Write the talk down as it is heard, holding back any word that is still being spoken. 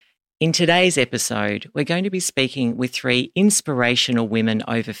In today's episode, we're going to be speaking with three inspirational women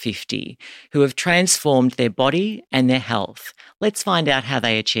over 50 who have transformed their body and their health. Let's find out how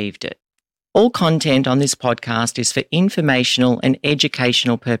they achieved it. All content on this podcast is for informational and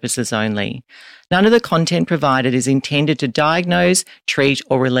educational purposes only. None of the content provided is intended to diagnose, treat,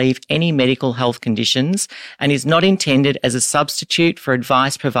 or relieve any medical health conditions and is not intended as a substitute for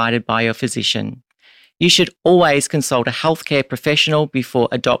advice provided by your physician. You should always consult a healthcare professional before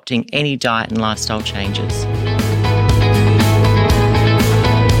adopting any diet and lifestyle changes.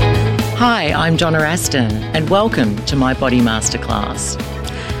 Hi, I'm Donna Aston, and welcome to my Body Masterclass.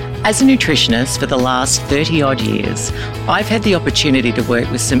 As a nutritionist for the last 30-odd years, I've had the opportunity to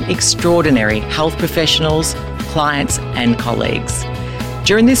work with some extraordinary health professionals, clients, and colleagues.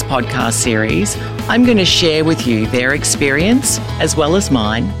 During this podcast series, I'm going to share with you their experience, as well as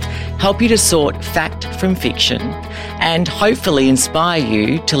mine, help you to sort fact from fiction, and hopefully inspire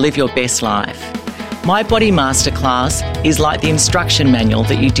you to live your best life. My Body Masterclass is like the instruction manual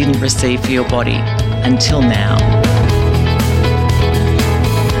that you didn't receive for your body until now.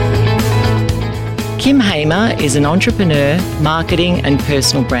 Kim Hamer is an entrepreneur, marketing and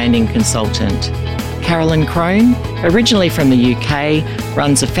personal branding consultant. Carolyn Crone, originally from the UK,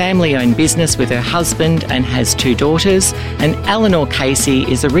 runs a family-owned business with her husband and has two daughters. And Eleanor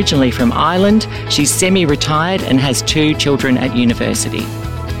Casey is originally from Ireland. She's semi-retired and has two children at university.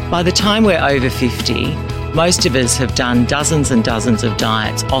 By the time we're over 50, most of us have done dozens and dozens of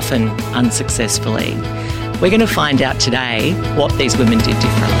diets, often unsuccessfully. We're going to find out today what these women did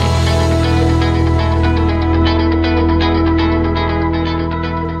differently.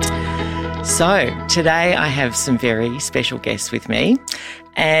 So today I have some very special guests with me,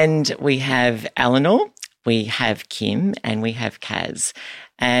 and we have Eleanor, we have Kim, and we have Kaz,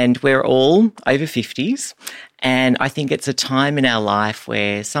 and we're all over 50s. And I think it's a time in our life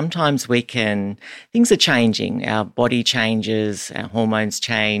where sometimes things are changing. Our body changes, our hormones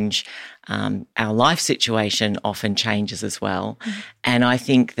change, our life situation often changes as well. Mm-hmm. And I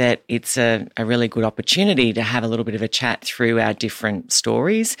think that it's a really good opportunity to have a little bit of a chat through our different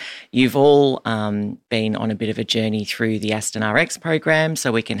stories. You've all been on a bit of a journey through the Aston RX program,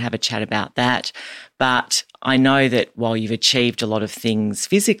 so we can have a chat about that. But I know that while you've achieved a lot of things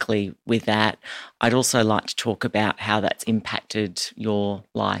physically with that, I'd also like to talk about how that's impacted your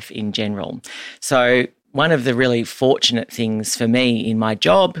life in general. So one of the really fortunate things for me in my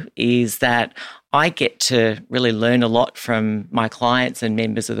job is that I get to really learn a lot from my clients and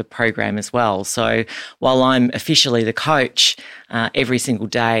members of the program as well. So while I'm officially the coach, every single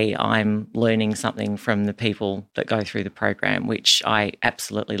day I'm learning something from the people that go through the program, which I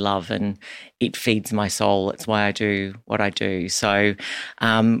absolutely love, and it feeds my soul. It's why I do what I do. So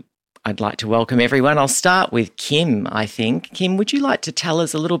I'd like to welcome everyone. I'll start with Kim, I think. Kim, would you like to tell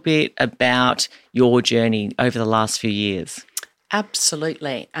us a little bit about your journey over the last few years?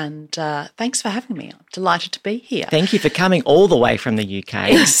 Absolutely. And thanks for having me. I'm delighted to be here. Thank you for coming all the way from the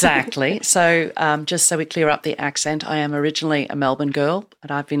UK. Exactly. So just so we clear up the accent, I am originally a Melbourne girl, but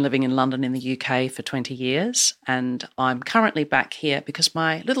I've been living in London in the UK for 20 years. And I'm currently back here because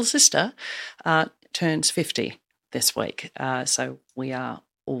my little sister turns 50 this week. So we are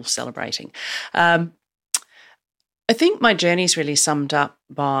all celebrating. I think my journey is really summed up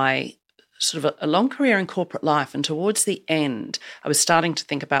by sort of a long career in corporate life, and towards the end, I was starting to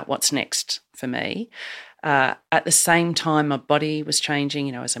think about what's next for me. At the same time, my body was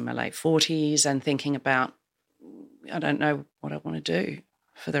changing. I was in my late 40s and thinking about, I don't know what I want to do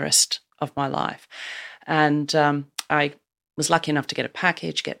for the rest of my life. And I was lucky enough to get a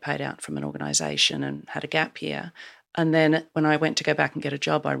package, get paid out from an organisation, and had a gap year. And then when I went to go back and get a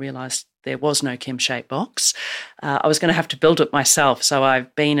job, I realised there was no Kim-shaped box. I was going to have to build it myself. So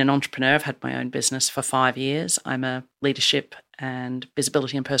I've been an entrepreneur. I've had my own business for 5 years. I'm a leadership and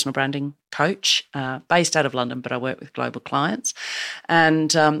visibility and personal branding coach based out of London, but I work with global clients.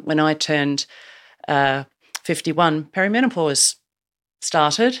 And when I turned 51, perimenopause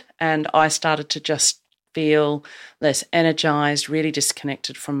started, and I started to just feel less energized, really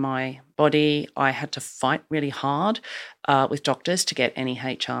disconnected from my body. I had to fight really hard with doctors to get any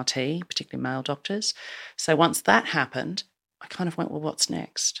HRT, particularly male doctors. So once that happened, I kind of went, well, what's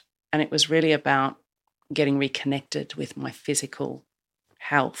next? And it was really about getting reconnected with my physical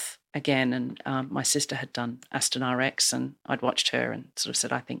health again. And my sister had done Aston RX, and I'd watched her and sort of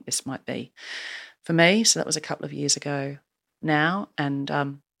said, I think this might be for me. So that was a couple of years ago now.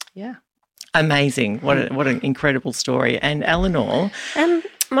 And yeah. Amazing. What an incredible story. And Eleanor?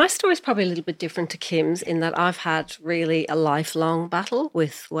 My story is probably a little bit different to Kim's in that I've had really a lifelong battle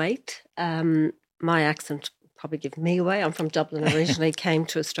with weight. My accent probably give me away. I'm from Dublin originally, came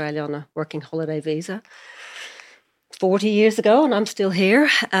to Australia on a working holiday visa 40 years ago, and I'm still here.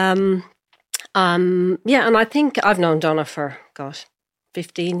 And I think I've known Donna for,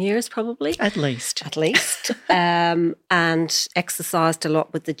 15 years probably. At least. And exercised a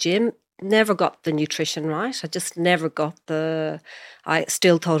lot with the gym. Never got the nutrition right. I just never got I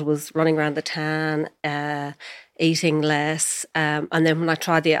still thought it was running around the tan, eating less. And then when I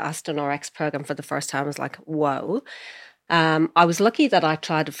tried the Aston RX program for the first time, I was like, whoa. I was lucky that I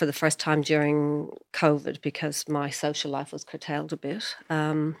tried it for the first time during COVID because my social life was curtailed a bit.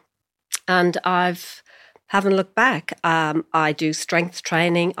 And haven't looked back. I do strength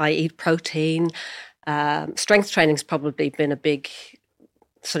training. I eat protein. Strength training's probably been a big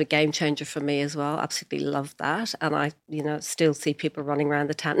sort of game changer for me as well. Absolutely love that. And I, still see people running around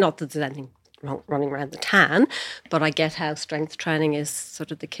the tan. Not that there's anything wrong running around the tan, but I get how strength training is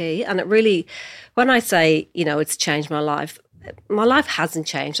sort of the key. And it really, when I say, it's changed my life hasn't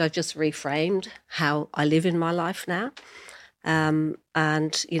changed. I've just reframed how I live in my life now. And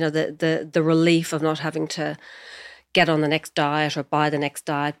the relief of not having to get on the next diet or buy the next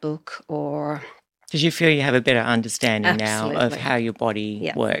diet book or... Because you feel you have a better understanding Absolutely. now of how your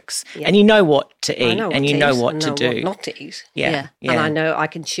body works. Yeah. And you know what to eat and you know what to do. What not to eat. Yeah. And I know I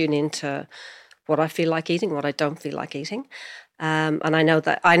can tune into what I feel like eating, what I don't feel like eating. And I know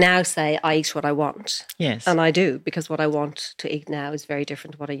that I now say I eat what I want. Yes. And I do, because what I want to eat now is very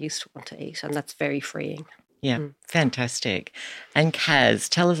different to what I used to want to eat. And that's very freeing. Yeah, fantastic. And Kaz,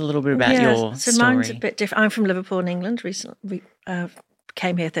 tell us a little bit about your so story. Mine's a bit different. I'm from Liverpool in England. Recently,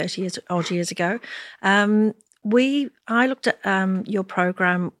 came here 30 years ago. I looked at your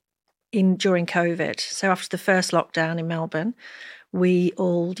program during COVID. So after the first lockdown in Melbourne, we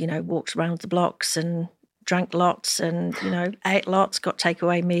all, walked around the blocks and drank lots and, ate lots, got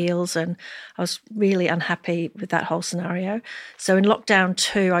takeaway meals, and I was really unhappy with that whole scenario. So in lockdown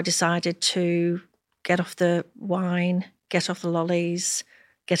 2, I decided to get off the wine, get off the lollies,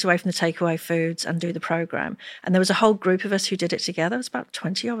 get away from the takeaway foods and do the program. And there was a whole group of us who did it together. It was about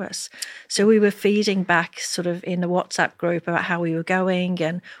 20 of us. So we were feeding back sort of in the WhatsApp group about how we were going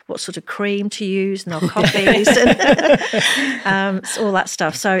and what sort of cream to use and our coffees and all that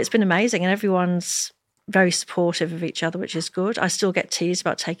stuff. So it's been amazing, and everyone's very supportive of each other, which is good. I still get teased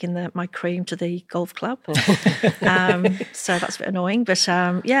about taking my cream to the golf club. So that's a bit annoying. But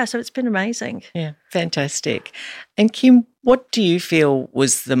so it's been amazing. Yeah, fantastic. And Kim, what do you feel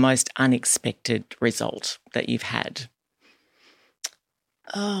was the most unexpected result that you've had?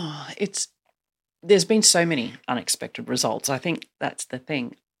 There's been so many unexpected results. I think that's the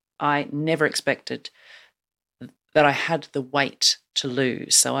thing. I never expected that I had the weight to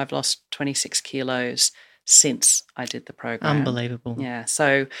lose. So I've lost 26 kilos since I did the program. Unbelievable. Yeah.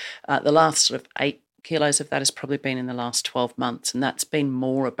 So the last sort of 8 kilos of that has probably been in the last 12 months. And that's been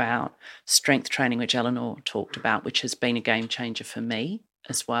more about strength training, which Eleanor talked about, which has been a game changer for me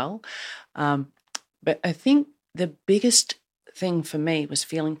as well. But I think the biggest thing for me was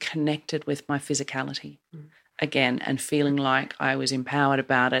feeling connected with my physicality again, and feeling like I was empowered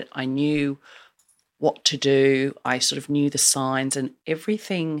about it. I knew what to do. I sort of knew the signs and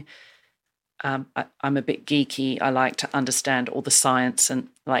everything. I'm a bit geeky. I like to understand all the science and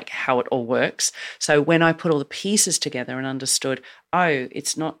like how it all works. So when I put all the pieces together and understood,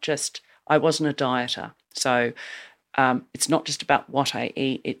 it's not just, I wasn't a dieter. So it's not just about what I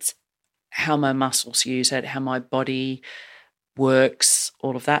eat. It's how my muscles use it, how my body works,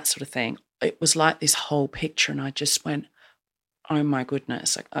 all of that sort of thing. It was like this whole picture, and I just went, oh my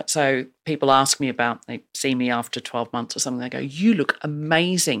goodness. So people ask me they see me after 12 months or something, they go, you look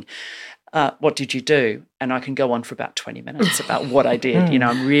amazing. What did you do? And I can go on for about 20 minutes about what I did.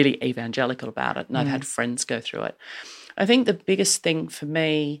 I'm really evangelical about it, and I've had friends go through it. I think the biggest thing for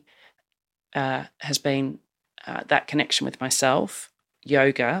me has been that connection with myself.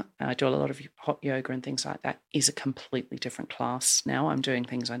 Yoga, I do a lot of hot yoga and things like that, is a completely different class now. I'm doing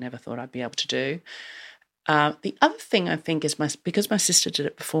things I never thought I'd be able to do. The other thing I think is because my sister did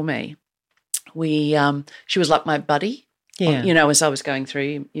it before me, she was like my buddy. Yeah. As I was going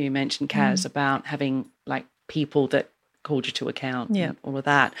through, you mentioned, Kaz, about having like people that called you to account and all of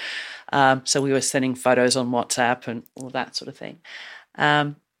that. So we were sending photos on WhatsApp and all that sort of thing.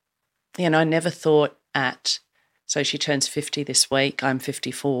 I never thought so she turns 50 this week, I'm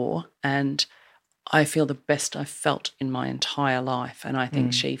 54, and I feel the best I've felt in my entire life, and I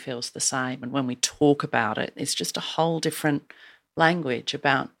think she feels the same. And when we talk about it, it's just a whole different language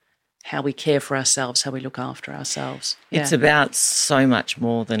about how we care for ourselves, how we look after ourselves. Yeah. It's about so much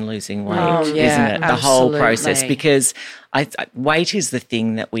more than losing weight, Oh, yeah, isn't it? The whole process, absolutely. because weight is the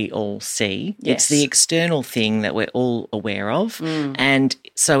thing that we all see. Yes. It's the external thing that we're all aware of. And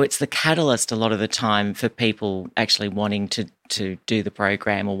so it's the catalyst a lot of the time for people actually wanting to do the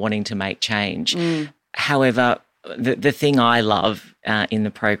program or wanting to make change. However, the thing I love in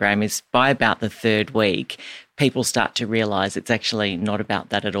the program is by about the third week, people start to realise it's actually not about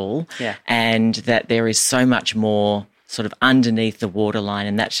that at all, and that there is so much more sort of underneath the waterline,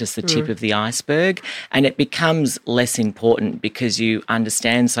 and that's just the tip of the iceberg. And it becomes less important because you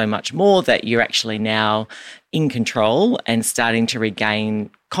understand so much more that you're actually now in control and starting to regain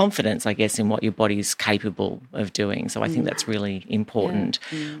confidence, I guess, in what your body is capable of doing. So I think that's really important.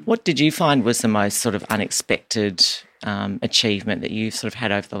 What did you find was the most sort of unexpected achievement that you've sort of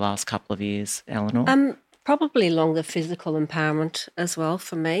had over the last couple of years, Eleanor? Probably along the physical empowerment as well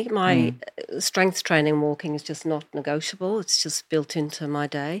for me. My strength training and walking is just not negotiable. It's just built into my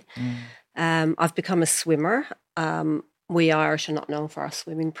day. I've become a swimmer. We Irish are not known for our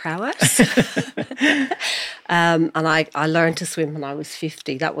swimming prowess. And I learned to swim when I was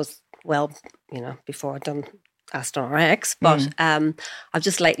 50. That was, before I'd done Aston RX, but I've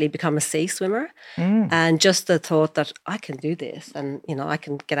just lately become a sea swimmer, and just the thought that I can do this, and I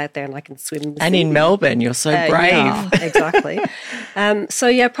can get out there and I can swim in the And sea. in Melbourne, you're so brave. Yeah, exactly.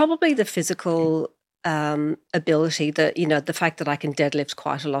 Probably the physical ability, the fact that I can deadlift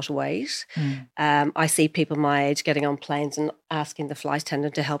quite a lot of weight. I see people my age getting on planes and asking the flight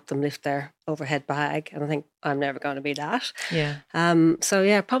attendant to help them lift their overhead bag, and I think I'm never going to be that.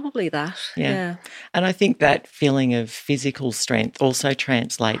 Probably that. Yeah. And I think that feeling of physical strength also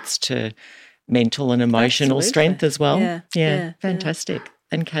translates to mental and emotional Absolutely. strength as well. Yeah. Fantastic.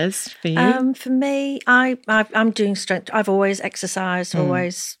 And Kaz, for you? For me, I'm doing strength. I've always exercised,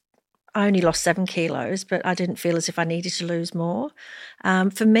 I only lost 7 kilos, but I didn't feel as if I needed to lose more.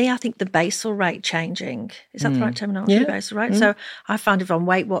 For me, I think the basal rate changing, is that the right terminology, Yeah. basal rate? So I find if on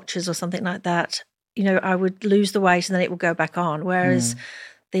Weight Watchers or something like that, I would lose the weight and then it will go back on. Whereas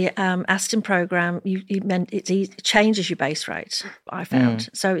the Aston program, it changes your base rate, I found.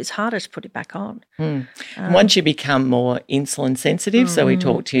 So it's harder to put it back on. Once you become more insulin sensitive, so we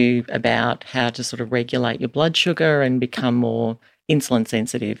talked to you about how to sort of regulate your blood sugar and become more insulin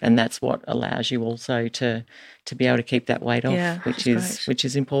sensitive, and that's what allows you also to be able to keep that weight off, which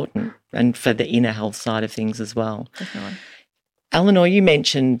is important, and for the inner health side of things as well. Definitely. Eleanor, you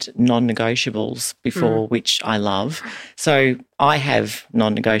mentioned non-negotiables before, which I love. So I have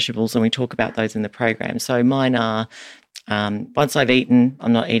non-negotiables, and we talk about those in the program. So mine are, once I've eaten,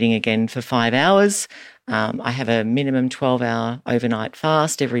 I'm not eating again for 5 hours. I have a minimum 12-hour overnight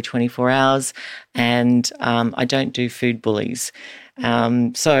fast every 24 hours, and I don't do food bullies.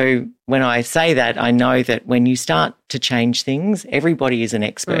 So when I say that, I know that when you start to change things, everybody is an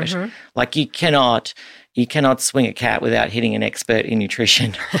expert. Like you cannot swing a cat without hitting an expert in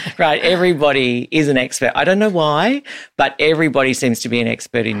nutrition, right? Everybody is an expert. I don't know why, but everybody seems to be an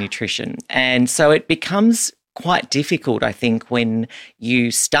expert in nutrition. And so it becomes quite difficult, I think, when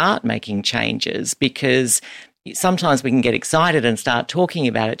you start making changes, because sometimes we can get excited and start talking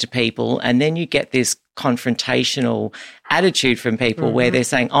about it to people, and then you get this confrontational attitude from people where they're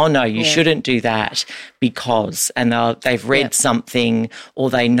saying, oh no, you shouldn't do that because, and they've read something or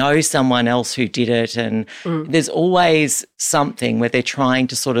they know someone else who did it, and there's always something where they're trying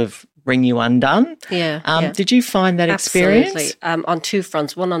to sort of bring you undone. Did you find that experience? Absolutely. On 2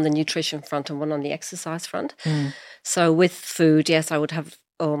 fronts, one on the nutrition front and one on the exercise front. So with food, yes, I would have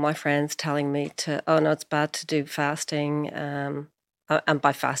all my friends telling me it's bad to do fasting. And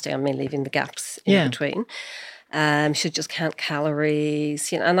by fasting, I mean leaving the gaps in between. Should just count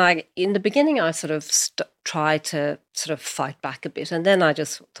calories, And in the beginning, I sort of tried to sort of fight back a bit, and then I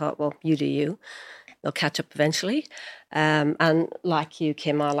just thought, well, you do you. They'll catch up eventually. And like you,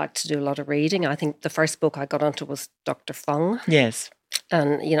 Kim, I like to do a lot of reading. I think the first book I got onto was Dr. Fung. Yes.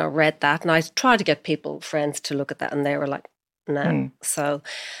 And, read that. And I tried to get friends to look at that, and they were like, no. So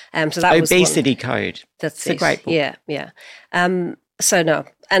that was Obesity Code. That's a great book. Yeah. So no.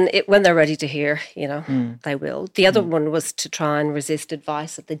 And when they're ready to hear, they will. The other one was to try and resist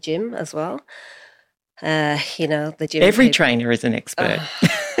advice at the gym as well. The gym. Every trainer is an expert.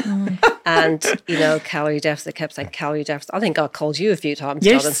 And, calorie deficit, kept saying calorie deficit. I think I called you a few times,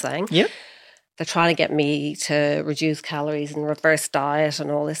 yes. Todd, and saying. Yep. They're trying to get me to reduce calories and reverse diet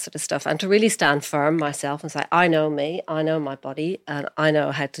and all this sort of stuff, and to really stand firm myself and say, I know me, I know my body, and I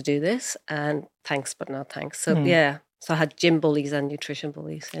know how to do this, and thanks, but no thanks. So, So I had gym bullies and nutrition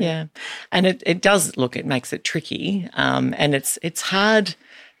bullies. Yeah. And it does, it makes it tricky, and it's hard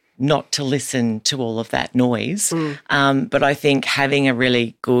not to listen to all of that noise. But I think having a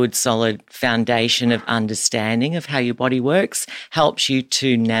really good, solid foundation of understanding of how your body works helps you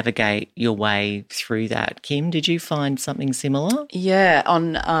to navigate your way through that. Kim, did you find something similar? Yeah,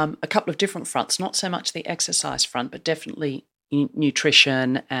 on a couple of different fronts, not so much the exercise front, but definitely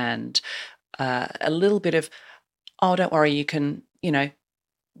nutrition and a little bit of, oh, don't worry, you can, we're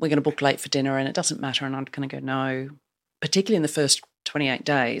going to book late for dinner and it doesn't matter. And I'm going to go, no, particularly in the first 28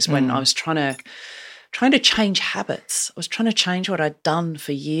 days when I was trying to change habits. I was trying to change what I'd done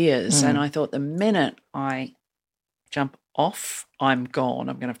for years. And I thought the minute I jump off, I'm gone.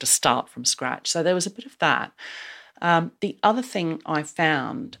 I'm going to have to start from scratch. So there was a bit of that. The other thing I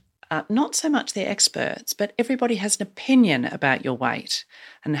found, not so much the experts, but everybody has an opinion about your weight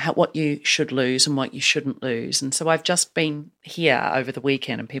and what you should lose and what you shouldn't lose. And so I've just been here over the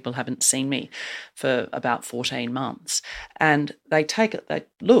weekend and people haven't seen me for about 14 months. And they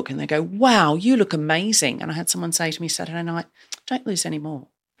look and they go, wow, you look amazing. And I had someone say to me Saturday night, don't lose any more.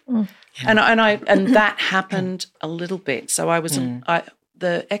 Yeah. And that happened a little bit. So I was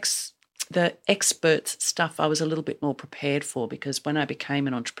the experts stuff I was a little bit more prepared for, because when I became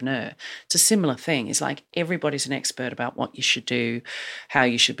an entrepreneur, it's a similar thing. It's like everybody's an expert about what you should do, how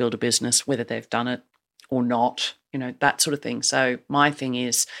you should build a business, whether they've done it or not, that sort of thing. So my thing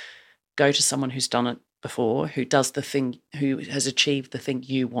is go to someone who's done it before, who does the thing, who has achieved the thing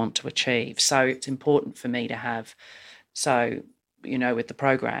you want to achieve. So it's important for me to have, with the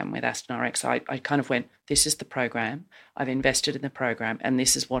program with Aston RX, I kind of went, this is the program, I've invested in the program, and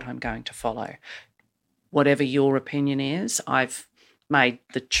this is what I'm going to follow. Whatever your opinion is, I've made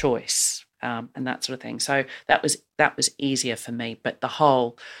the choice, and that sort of thing. So that was easier for me. But the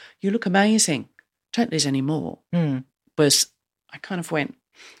whole, you look amazing, don't lose any more, was, I kind of went,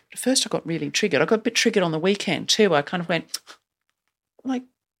 at first I got really triggered. I got a bit triggered on the weekend too. I kind of went, like,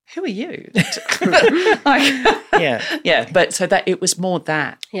 who are you? Yeah. But so that it was more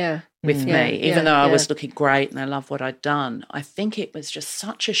that with me, even though I was looking great and I love what I'd done. I think it was just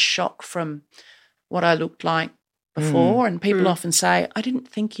such a shock from what I looked like before. And people often say, I didn't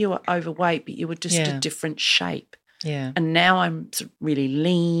think you were overweight, but you were just a different shape. Yeah. And now I'm sort of really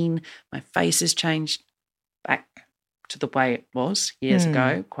lean. My face has changed back to the way it was years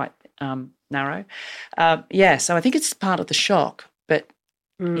ago, quite narrow. So I think it's part of the shock, but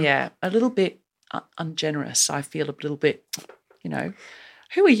a little bit ungenerous. I feel a little bit,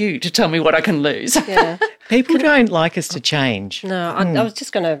 who are you to tell me what I can lose? Yeah. People don't like us to change. No, I was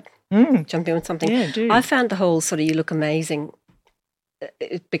just going to jump in with something. Yeah, do. I found the whole sort of you look amazing,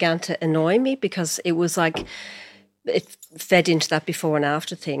 it began to annoy me, because it was like it fed into that before and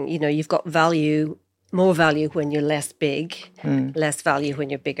after thing. You've got more value when you're less big, less value when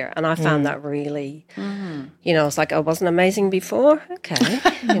you're bigger. And I found that really, it's like, I wasn't amazing before. Okay.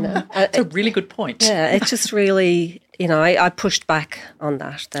 It's a really good point. Yeah, it just really, I pushed back on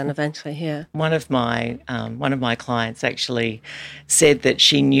that then eventually, yeah. One of my clients actually said that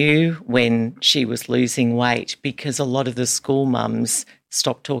she knew when she was losing weight because a lot of the school mums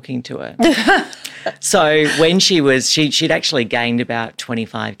stopped talking to her. So when she'd actually gained about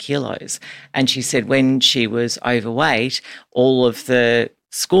 25 kilos, and she said when she was overweight, all of the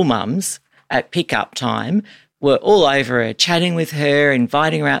school mums at pickup time were all over her, chatting with her,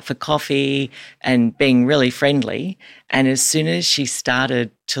 inviting her out for coffee and being really friendly. And as soon as she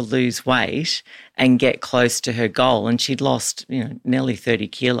started to lose weight and get close to her goal, and she'd lost, nearly 30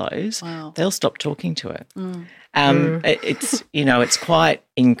 kilos, they'll stop talking to her. It's quite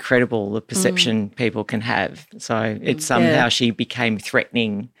incredible the perception people can have. So it's somehow she became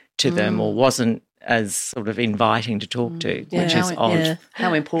threatening to them or wasn't as sort of inviting to talk to, which is odd. Yeah.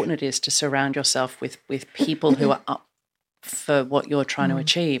 How important it is to surround yourself with people who are up for what you're trying to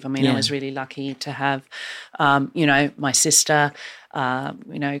achieve. I mean, I was really lucky to have, my sister,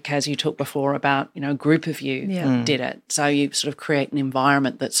 Kaz, you talked before about, a group of you did it. So you sort of create an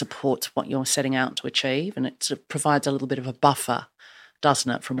environment that supports what you're setting out to achieve, and it sort of provides a little bit of a buffer,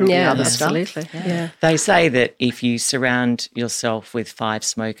 doesn't it, from all the other absolutely. stuff? Yeah. They say that if you surround yourself with 5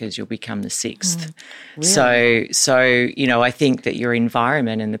 smokers, you'll become the 6th. Really? So, I think that your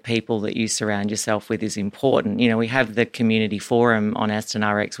environment and the people that you surround yourself with is important. We have the community forum on Aston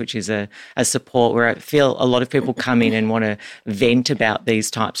RX, which is a support where I feel a lot of people come in and want to vent about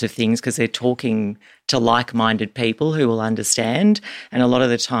these types of things because they're talking to like-minded people who will understand. And a lot of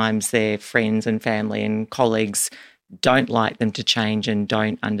the times their friends and family and colleagues don't like them to change and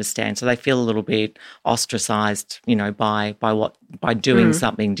don't understand. So they feel a little bit ostracised, by doing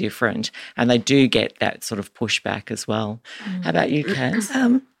something different. And they do get that sort of pushback as well. How about you,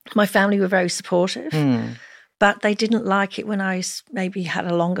 Kaz? My family were very supportive, but they didn't like it when I maybe had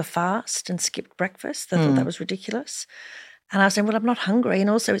a longer fast and skipped breakfast. They thought that was ridiculous. And I was saying, well, I'm not hungry. And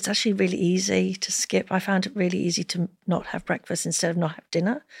also it's actually really easy to skip. I found it really easy to not have breakfast instead of not have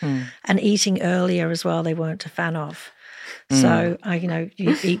dinner. And eating earlier as well, they weren't a fan of. So,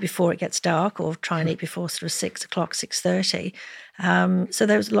 you eat before it gets dark or try and eat before sort of 6 o'clock, 6:30. So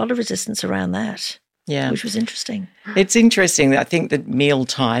there was a lot of resistance around that. Yeah. Which was interesting. It's interesting. I think that meal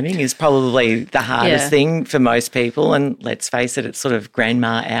timing is probably the hardest thing for most people. And let's face it, it's sort of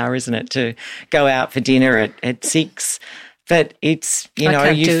grandma hour, isn't it, to go out for dinner at 6. But it's, you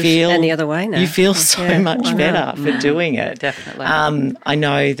feel any other way now. You feel so much better for doing it. Definitely. I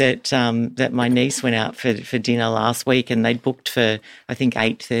know that that my niece went out for dinner last week and they booked for, I think,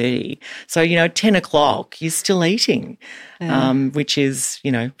 8:30. So, 10 o'clock, you're still eating, which is,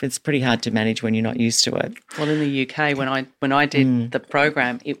 it's pretty hard to manage when you're not used to it. Well, in the UK, when I did the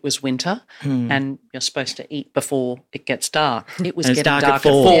program, it was winter and you're supposed to eat before it gets dark. It was getting dark at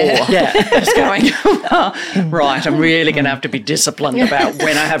 4. Yeah. I was going, right, I'm really going to have to be disciplined about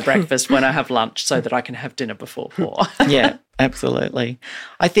when I have breakfast, when I have lunch, so that I can have dinner before 4. Yeah, absolutely.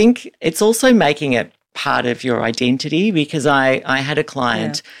 I think it's also making it part of your identity, because I had a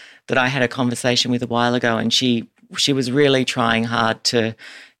client that I had a conversation with a while ago, and she was really trying hard to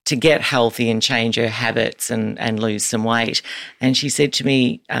get healthy and change her habits and lose some weight. And she said to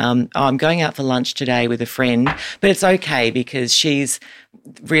me, I'm going out for lunch today with a friend, but it's okay because she's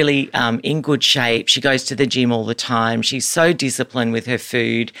really in good shape. She goes to the gym all the time. She's so disciplined with her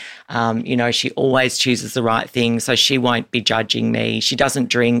food. She always chooses the right thing, so she won't be judging me. She doesn't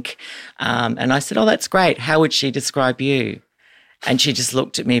drink. And I said, oh, that's great. How would she describe you? And she just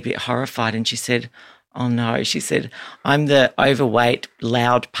looked at me a bit horrified and she said, oh, no. She said, I'm the overweight,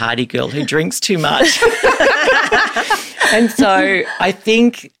 loud party girl who drinks too much. And so I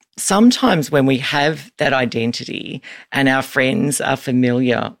think sometimes when we have that identity and our friends are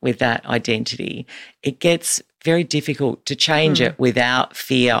familiar with that identity, it gets very difficult to change it without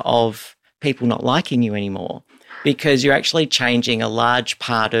fear of people not liking you anymore, because you're actually changing a large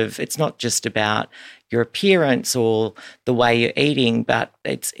part of, it's not just about your appearance or the way you're eating, but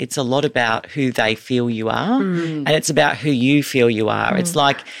it's a lot about who they feel you are, and it's about who you feel you are. It's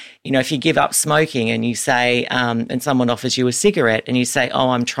like, if you give up smoking and you say, and someone offers you a cigarette and you say,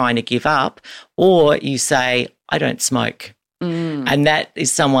 oh, I'm trying to give up, or you say, I don't smoke. And that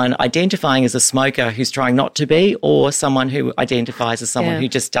is someone identifying as a smoker who's trying not to be, or someone who identifies as someone who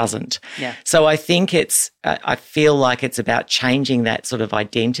just doesn't. Yeah. So I think I feel like it's about changing that sort of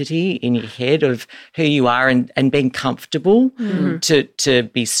identity in your head of who you are and being comfortable to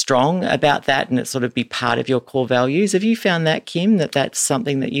be strong about that and it sort of be part of your core values. Have you found that, Kim, that's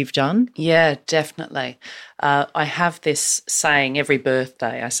something that you've done? Yeah, definitely. I have this saying every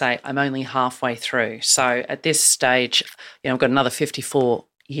birthday. I say, I'm only halfway through. So at this stage, I've got another 54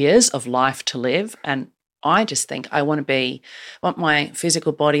 years of life to live. And I just think I want my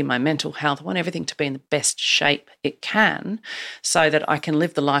physical body, my mental health, I want everything to be in the best shape it can so that I can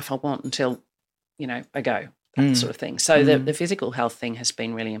live the life I want until, I go, that sort of thing. So the physical health thing has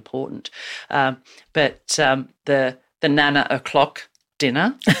been really important. But the Nana o'clock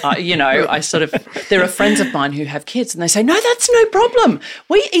dinner, there are friends of mine who have kids and they say, no, that's no problem.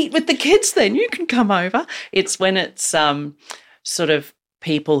 We eat with the kids then. You can come over. It's when it's sort of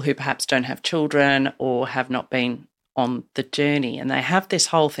people who perhaps don't have children or have not been on the journey, and they have this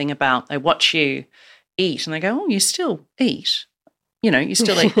whole thing about they watch you eat and they go, oh, you still eat. You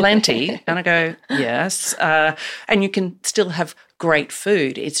still eat plenty. And I go, yes. And you can still have great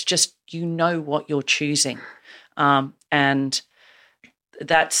food. It's just what you're choosing. And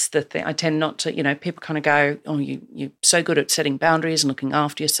that's the thing. I tend not to, people kind of go, oh, you're so good at setting boundaries and looking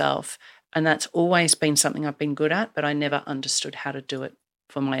after yourself. And that's always been something I've been good at, but I never understood how to do it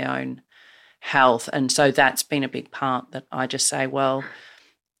for my own health. And so that's been a big part that I just say, well,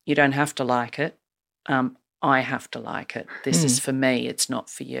 you don't have to like it. I have to like it. This is for me. It's not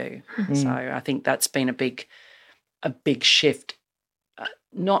for you. So I think that's been a big shift.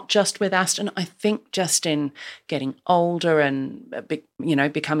 Not just with Aston, I think just in getting older and,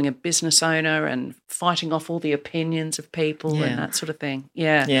 becoming a business owner and fighting off all the opinions of people and that sort of thing.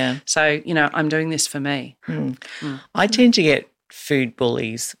 Yeah. So, I'm doing this for me. I tend to get food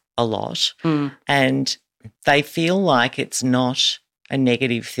bullies a lot and they feel like it's not a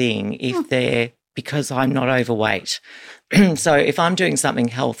negative thing if they're, because I'm not overweight. So if I'm doing something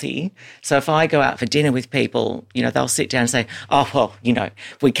healthy, so if I go out for dinner with people, they'll sit down and say, oh, well,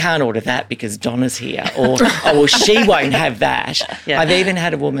 we can't order that because Donna's here, or, oh, well, she won't have that. Yeah. I've even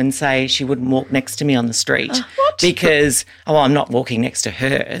had a woman say she wouldn't walk next to me on the street because, I'm not walking next to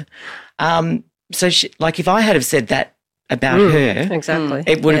her. so like if I had have said that about her, Exactly.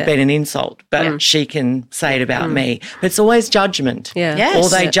 it would have been an insult, but she can say it about me. But it's always judgment. Yeah. Yes. Or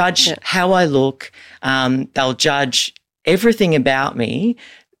they judge how I look. They'll judge everything about me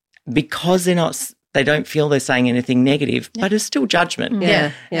because they don't feel they're saying anything negative, but it's still judgment.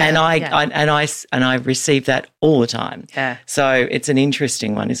 Yeah. And I receive that all the time. Yeah. So it's an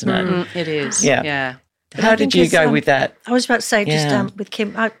interesting one, isn't it? It is. Yeah. Yeah. How did you go with that? I was about to say, just Yeah. with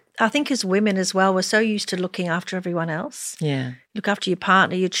Kim, I think as women as well, we're so used to looking after everyone else. Yeah. Look after your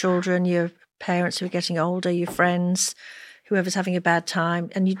partner, your children, your parents who are getting older, your friends, whoever's having a bad time,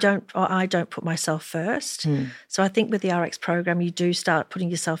 and I don't put myself first. So I think with the RX program, you do start putting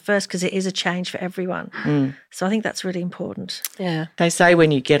yourself first because it is a change for everyone. So I think that's really important. Yeah. They say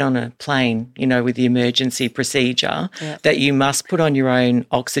when you get on a plane, with the emergency procedure, that you must put on your own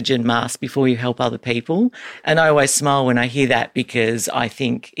oxygen mask before you help other people. And I always smile when I hear that because I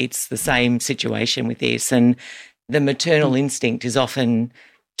think it's the same situation with this. And the maternal instinct is often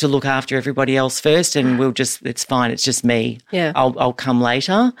to look after everybody else first, and it's fine, it's just me. Yeah. I'll come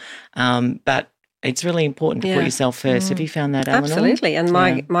later. But it's really important to put yourself first. Have you found that, Eleanor? Absolutely. And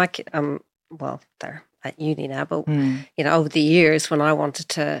my kid, well, they're at uni now, but over the years when I wanted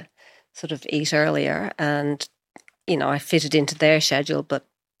to sort of eat earlier, and I fitted into their schedule, but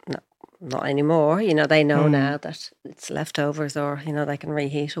not anymore. They know now that it's leftovers, or they can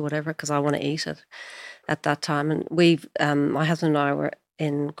reheat or whatever, because I want to eat it at that time. And my husband and I were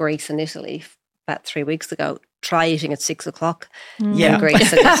in Greece and Italy about 3 weeks ago. Try eating at 6 o'clock in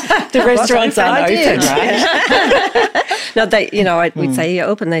Greece. The restaurants aren't open, right? No, we'd say, "You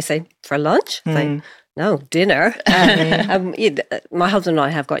open?" They say, "For lunch?" I say, "No, dinner." My husband and I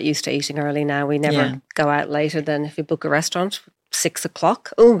have got used to eating early now. We never go out later than if you book a restaurant, 6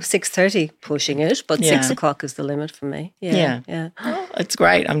 o'clock. 6:30, pushing it, but 6 o'clock is the limit for me. Yeah. Oh, it's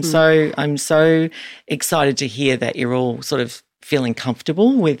great. I'm so excited to hear that you're all sort of feeling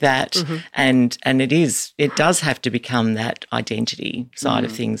comfortable with that, and it does have to become that identity side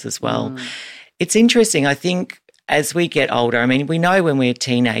of things as well. It's interesting. I think as we get older, I mean, we know when we're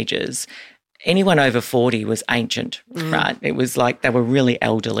teenagers, anyone over 40 was ancient, right? It was like they were really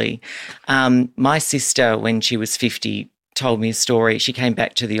elderly. My sister, when she was 50, told me a story. She came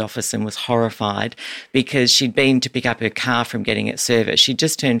back to the office and was horrified because she'd been to pick up her car from getting it serviced. She'd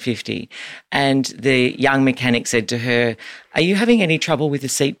just turned 50, and the young mechanic said to her, "Are you having any trouble with the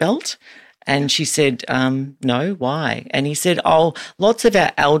seatbelt?" And she said, "No, why?" And he said, "Oh, lots of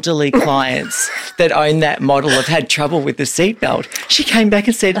our elderly clients that own that model have had trouble with the seatbelt." She came back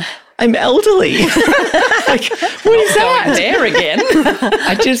and said, "I'm elderly." Like, what is that? Going there again.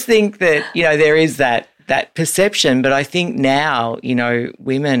 I just think that, there is that perception, but I think now,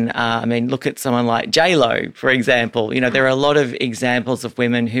 women are, look at someone like J-Lo, for example. There are a lot of examples of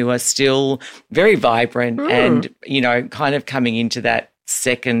women who are still very vibrant and, kind of coming into that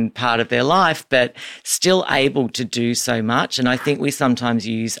second part of their life, but still able to do so much. And I think we sometimes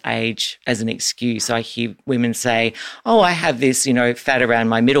use age as an excuse. I hear women say, "Oh, I have this, fat around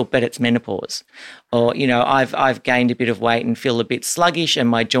my middle, but it's menopause." Or, I've gained a bit of weight and feel a bit sluggish and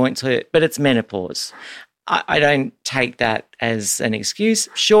my joints hurt, but it's menopause. I don't take that as an excuse.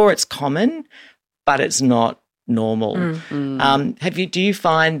 Sure, it's common, but it's not normal. Do you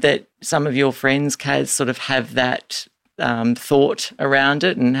find that some of your friends, Kaz, sort of have that thought around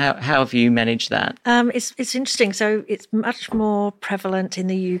it, and how have you managed that? It's interesting. So it's much more prevalent in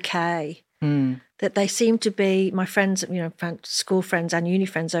the UK. That they seem to be, my friends, school friends and uni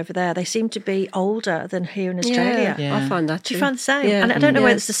friends over there, they seem to be older than here in Australia. Yeah. I find that Do too. you find the same? Yeah. And I don't know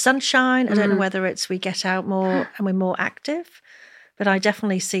whether it's the sunshine, I don't know whether it's we get out more and we're more active, but I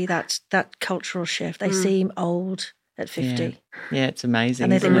definitely see that cultural shift. They seem old at 50. Yeah, it's amazing.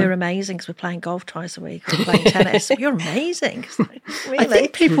 And they think we're amazing because we're playing golf twice a week or playing tennis. You're amazing. Really? I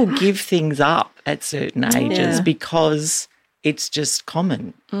think people give things up at certain ages because it's just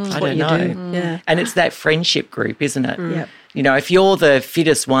common. I don't know. Yeah. And it's that friendship group, isn't it? Yep. If you're the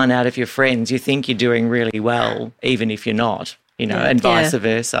fittest one out of your friends, you think you're doing really well, even if you're not, and vice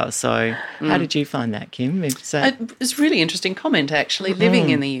versa. So how did you find that, Kim? It's a really interesting comment, actually, living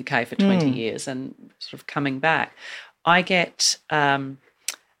in the UK for 20 years and sort of coming back. I get a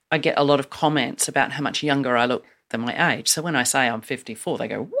lot of comments about how much younger I look than my age. So when I say I'm 54, they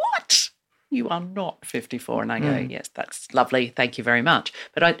go, "What? You are not 54." And I go, "Yes, that's lovely. Thank you very much."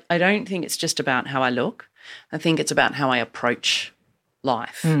 But I don't think it's just about how I look. I think it's about how I approach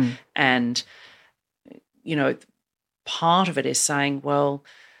life. And, part of it is saying, well,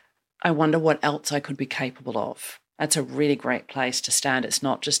 I wonder what else I could be capable of. That's a really great place to stand. It's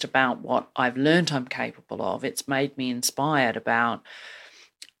not just about what I've learned I'm capable of. It's made me inspired about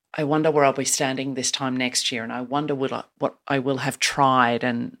I wonder where I'll be standing this time next year, and I wonder what I will have tried.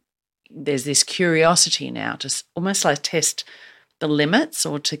 And there's this curiosity now to almost like test the limits,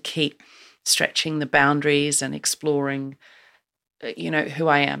 or to keep stretching the boundaries and exploring, who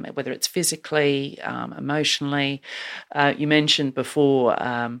I am, whether it's physically, emotionally. You mentioned before,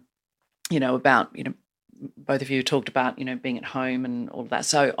 about, both of you talked about, being at home and all of that.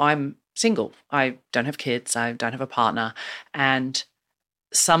 So I'm single. I don't have kids. I don't have a partner. And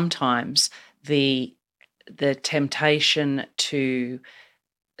sometimes the temptation to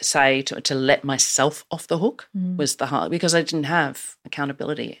say to let myself off the hook was the hard, because I didn't have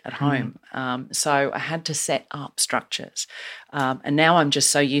accountability at home. So I had to set up structures. And now I'm just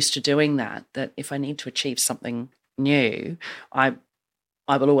so used to doing that if I need to achieve something new, I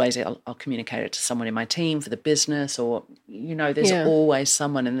will always, I'll communicate it to someone in my team for the business, or, there's always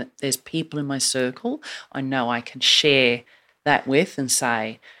someone, and there's people in my circle I know I can share that with and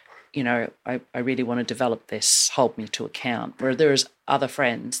say, I really want to develop this, hold me to account, where there's other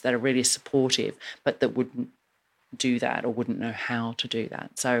friends that are really supportive, but that wouldn't do that or wouldn't know how to do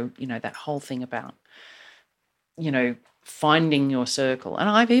that. So, that whole thing about, finding your circle. And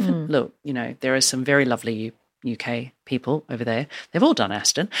I've even, look, there are some very lovely UK people over there. They've all done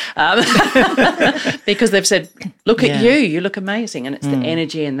Aston because they've said, look at you look amazing. And it's the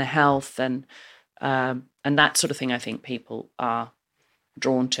energy and the health and that sort of thing I think people are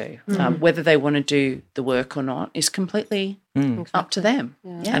drawn to. Whether they want to do the work or not is completely up to them.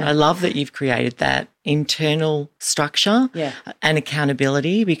 Yeah. And I love that you've created that internal structure and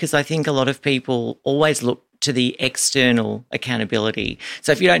accountability, because I think a lot of people always look to the external accountability.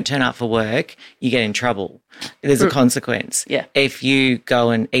 So if you don't turn up for work, you get in trouble. There's a consequence. Yeah. If you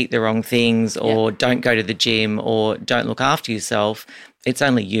go and eat the wrong things, or don't go to the gym, or don't look after yourself, it's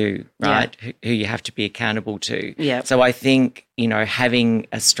only you, right, who you have to be accountable to. Yeah. So I think, having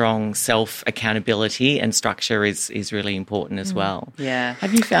a strong self-accountability and structure is really important as well. Yeah.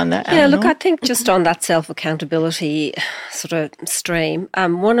 Have you found that, Yeah, Eleanor? look, I think just on that self-accountability sort of stream,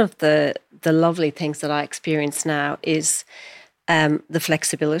 one of the lovely things that I experience now is the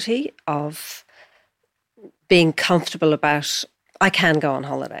flexibility of being comfortable about, I can go on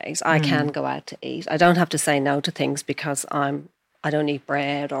holidays, I can go out to eat. I don't have to say no to things because I don't eat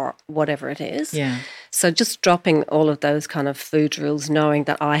bread or whatever it is. Yeah. So just dropping all of those kind of food rules, knowing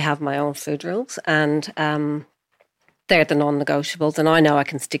that I have my own food rules, and they're the non-negotiables, and I know I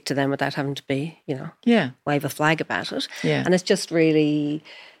can stick to them without having to be, wave a flag about it. Yeah. And it's just really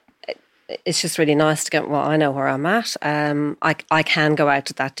nice to get, well, I know where I'm at. I can go out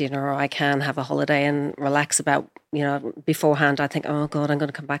to that dinner, or I can have a holiday and relax about, beforehand I think, oh God, I'm going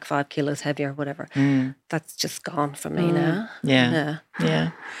to come back 5 kilos heavier, whatever. That's just gone for me now. Yeah.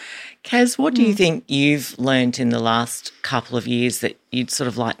 Kaz, what do you think you've learned in the last couple of years that you'd sort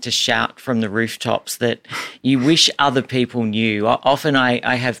of like to shout from the rooftops that you wish other people knew? Often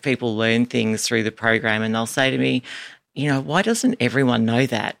I have people learn things through the program and they'll say to me, why doesn't everyone know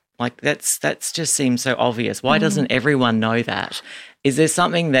that? Like that's just seems so obvious. Why doesn't everyone know that? Is there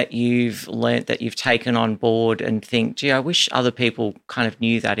something that you've learnt that you've taken on board and think, gee, I wish other people kind of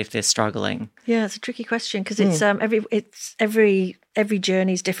knew that if they're struggling? Yeah, it's a tricky question because it's every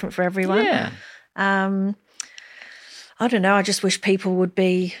journey is different for everyone. Yeah. I don't know. I just wish people would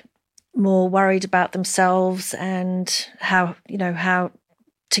be more worried about themselves and how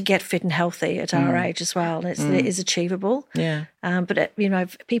to get fit and healthy at our age as well. And it is achievable. Yeah. But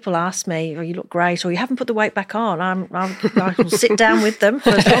if people ask me, "Oh, you look great," or "You haven't put the weight back on," I will sit down with them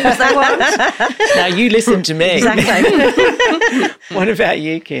for as long as they want. Now you listen to me. Exactly. What about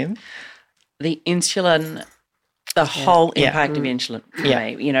you, Kim? The insulin, the whole impact of insulin for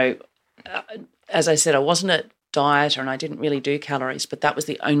me. As I said, I wasn't a dieter and I didn't really do calories, but that was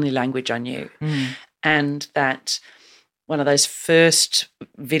the only language I knew. And that one of those first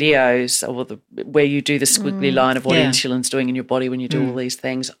videos where you do the squiggly line of what insulin's doing in your body when you do all these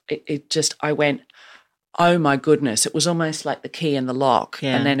things, I went, oh my goodness, it was almost like the key in the lock.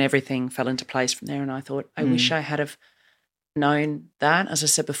 Yeah. And then everything fell into place from there. And I thought, I wish I had have known that. As I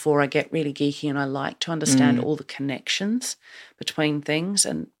said before, I get really geeky and I like to understand all the connections between things.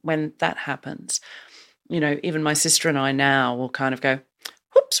 And when that happens, even my sister and I now will kind of go,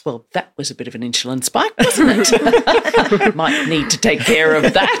 whoops, well, that was a bit of an insulin spike, wasn't it? Might need to take care of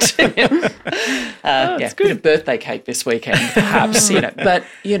that. It's good. A birthday cake this weekend, perhaps, But,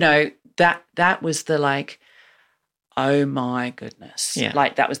 that was the oh my goodness. Yeah.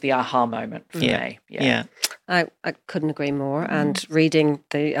 That was the aha moment for me. Yeah. I couldn't agree more. And reading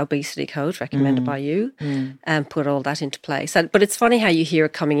the obesity code recommended by you and put all that into place. But it's funny how you hear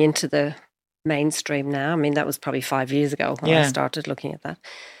it coming into the mainstream now. I mean, that was probably 5 years ago when I started looking at that.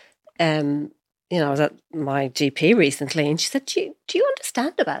 I was at my GP recently, and she said, "Do you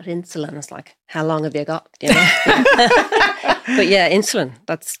understand about insulin?" I was like, "How long have you got?" But yeah, insulin.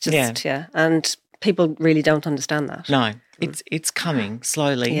 That's just and people really don't understand that. No, it's coming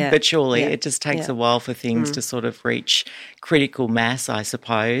slowly but surely. It just takes a while for things to sort of reach critical mass, I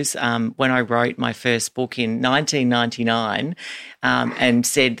suppose. When I wrote my first book in 1999 and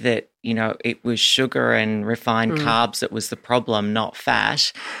said that, it was sugar and refined carbs that was the problem, not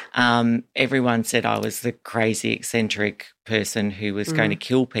fat, everyone said I was the crazy, eccentric person who was going to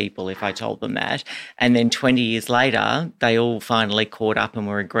kill people if I told them that. And then 20 years later, they all finally caught up and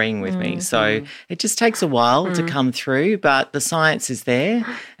were agreeing with me. So it just takes a while to come through, but the science is there.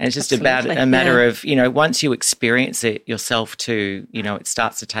 And it's just about a matter of, once you experience it yourself too, it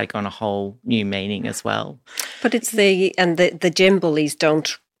starts to take on a whole new meaning as well. But it's the gym bullies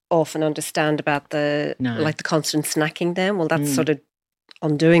don't often understand about the constant snacking then. Well, that's sort of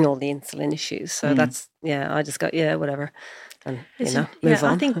undoing all the insulin issues. So that's, I just got, whatever. And, move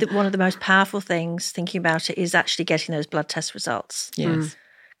on. I think that one of the most powerful things thinking about it is actually getting those blood test results. Yes.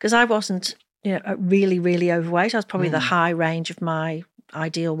 Because I wasn't, really, really overweight. I was probably the high range of my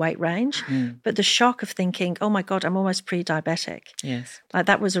ideal weight range. But the shock of thinking, oh my God, I'm almost pre-diabetic. Yes. Like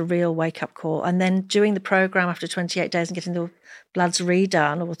that was a real wake-up call. And then doing the program after 28 days and getting the bloods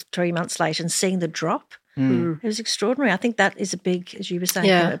redone or 3 months later and seeing the drop, it was extraordinary. I think that is a big, as you were saying,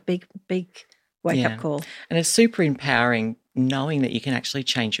 a big wake-up call. And it's super empowering knowing that you can actually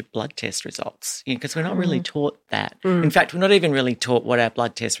change your blood test results, because we're not really taught that. In fact, we're not even really taught what our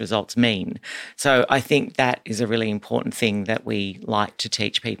blood test results mean. So I think that is a really important thing that we like to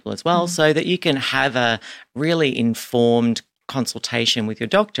teach people as well, so that you can have a really informed consultation with your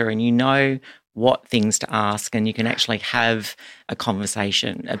doctor and what things to ask, and you can actually have a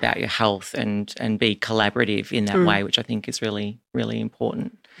conversation about your health and be collaborative in that way, which I think is really, really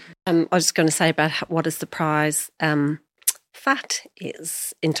important. I was going to say about what a surprise fat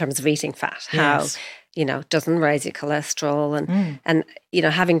is in terms of eating fat, how, it doesn't raise your cholesterol and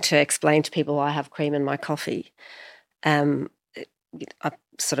having to explain to people why I have cream in my coffee. I've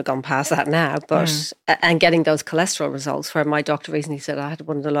sort of gone past that now, but and getting those cholesterol results where my doctor recently said I had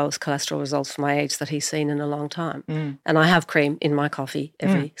one of the lowest cholesterol results for my age that he's seen in a long time. And I have cream in my coffee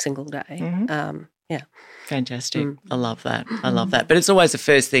every single day. Fantastic. I love that. I love that. But it's always the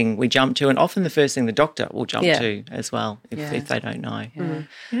first thing we jump to, and often the first thing the doctor will jump to as well if they don't know.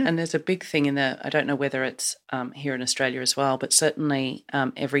 And there's a big thing I don't know whether it's here in Australia as well, but certainly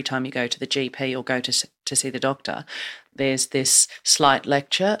every time you go to the GP or go to see the doctor, there's this slight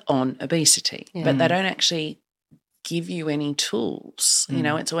lecture on obesity, but they don't actually give you any tools.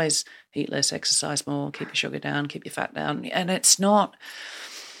 It's always eat less, exercise more, keep your sugar down, keep your fat down. And it's not,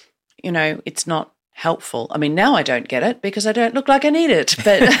 it's not helpful. I mean, now I don't get it because I don't look like I need it.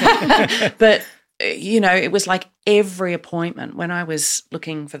 But, but it was like every appointment when I was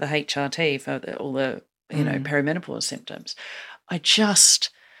looking for the HRT for all the, perimenopause symptoms,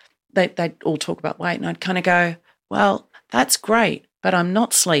 they'd all talk about weight and I'd kind of go, well, that's great, but I'm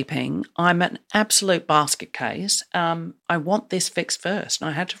not sleeping. I'm an absolute basket case. I want this fixed first. And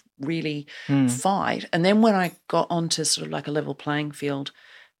I had to really fight. And then when I got onto sort of like a level playing field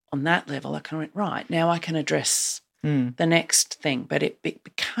on that level, I kind of went, right, now I can address the next thing. But it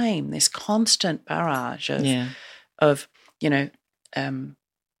became this constant barrage of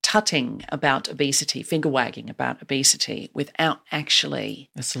tutting about obesity, finger wagging about obesity without actually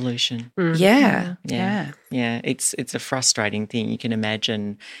a solution. Yeah. It's a frustrating thing. You can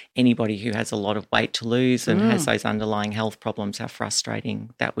imagine anybody who has a lot of weight to lose and has those underlying health problems, how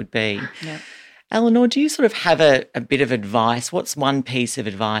frustrating that would be. Yeah. Eleanor, do you sort of have a bit of advice? What's one piece of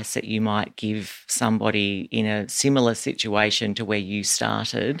advice that you might give somebody in a similar situation to where you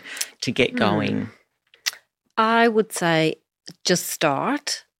started to get going? I would say just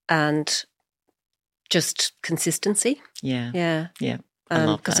start and just consistency. Yeah. I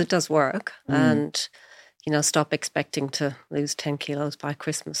love that. Because it does work. And, stop expecting to lose 10 kilos by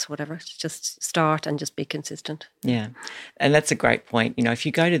Christmas, whatever. Just start and just be consistent. Yeah. And that's a great point. If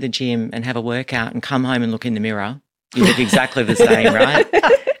you go to the gym and have a workout and come home and look in the mirror, you look exactly the same, right?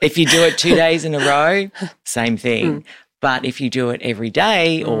 If you do it 2 days in a row, same thing. But if you do it every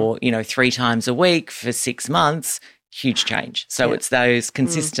day or, 3 times a week for 6 months, huge change. So it's those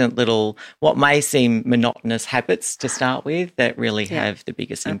consistent little, what may seem monotonous habits to start with that really have the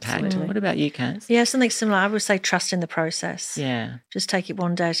biggest impact. What about you, Kaz? Yeah, something similar. I would say trust in the process. Yeah. Just take it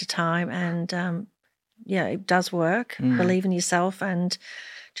one day at a time and, it does work. Believe in yourself and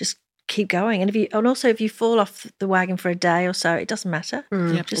just keep going. And also if you fall off the wagon for a day or so, it doesn't matter.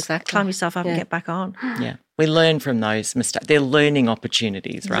 Just climb yourself up and get back on. Yeah. We learn from those mistakes. They're learning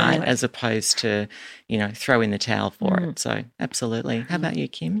opportunities, right? Exactly. As opposed to, throw in the towel for it. So absolutely. How about you,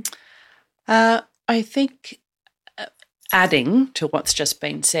 Kim? I think adding to what's just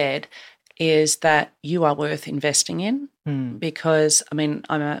been said is that you are worth investing in because, I mean,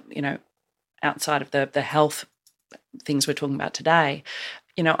 I'm outside of the health things we're talking about today,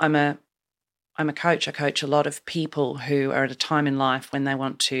 I'm a coach. I coach a lot of people who are at a time in life when they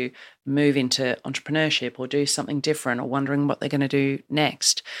want to move into entrepreneurship or do something different or wondering what they're going to do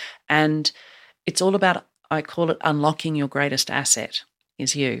next. And it's all about, I call it unlocking your greatest asset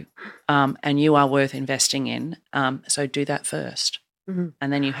is you. And you are worth investing in. So do that first.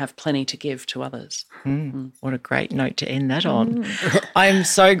 And then you have plenty to give to others. What a great note to end that on. I'm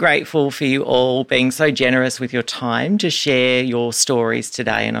so grateful for you all being so generous with your time to share your stories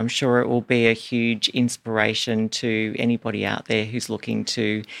today, and I'm sure it will be a huge inspiration to anybody out there who's looking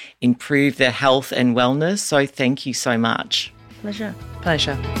to improve their health and wellness. So thank you so much. Pleasure.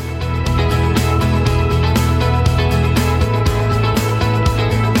 Pleasure.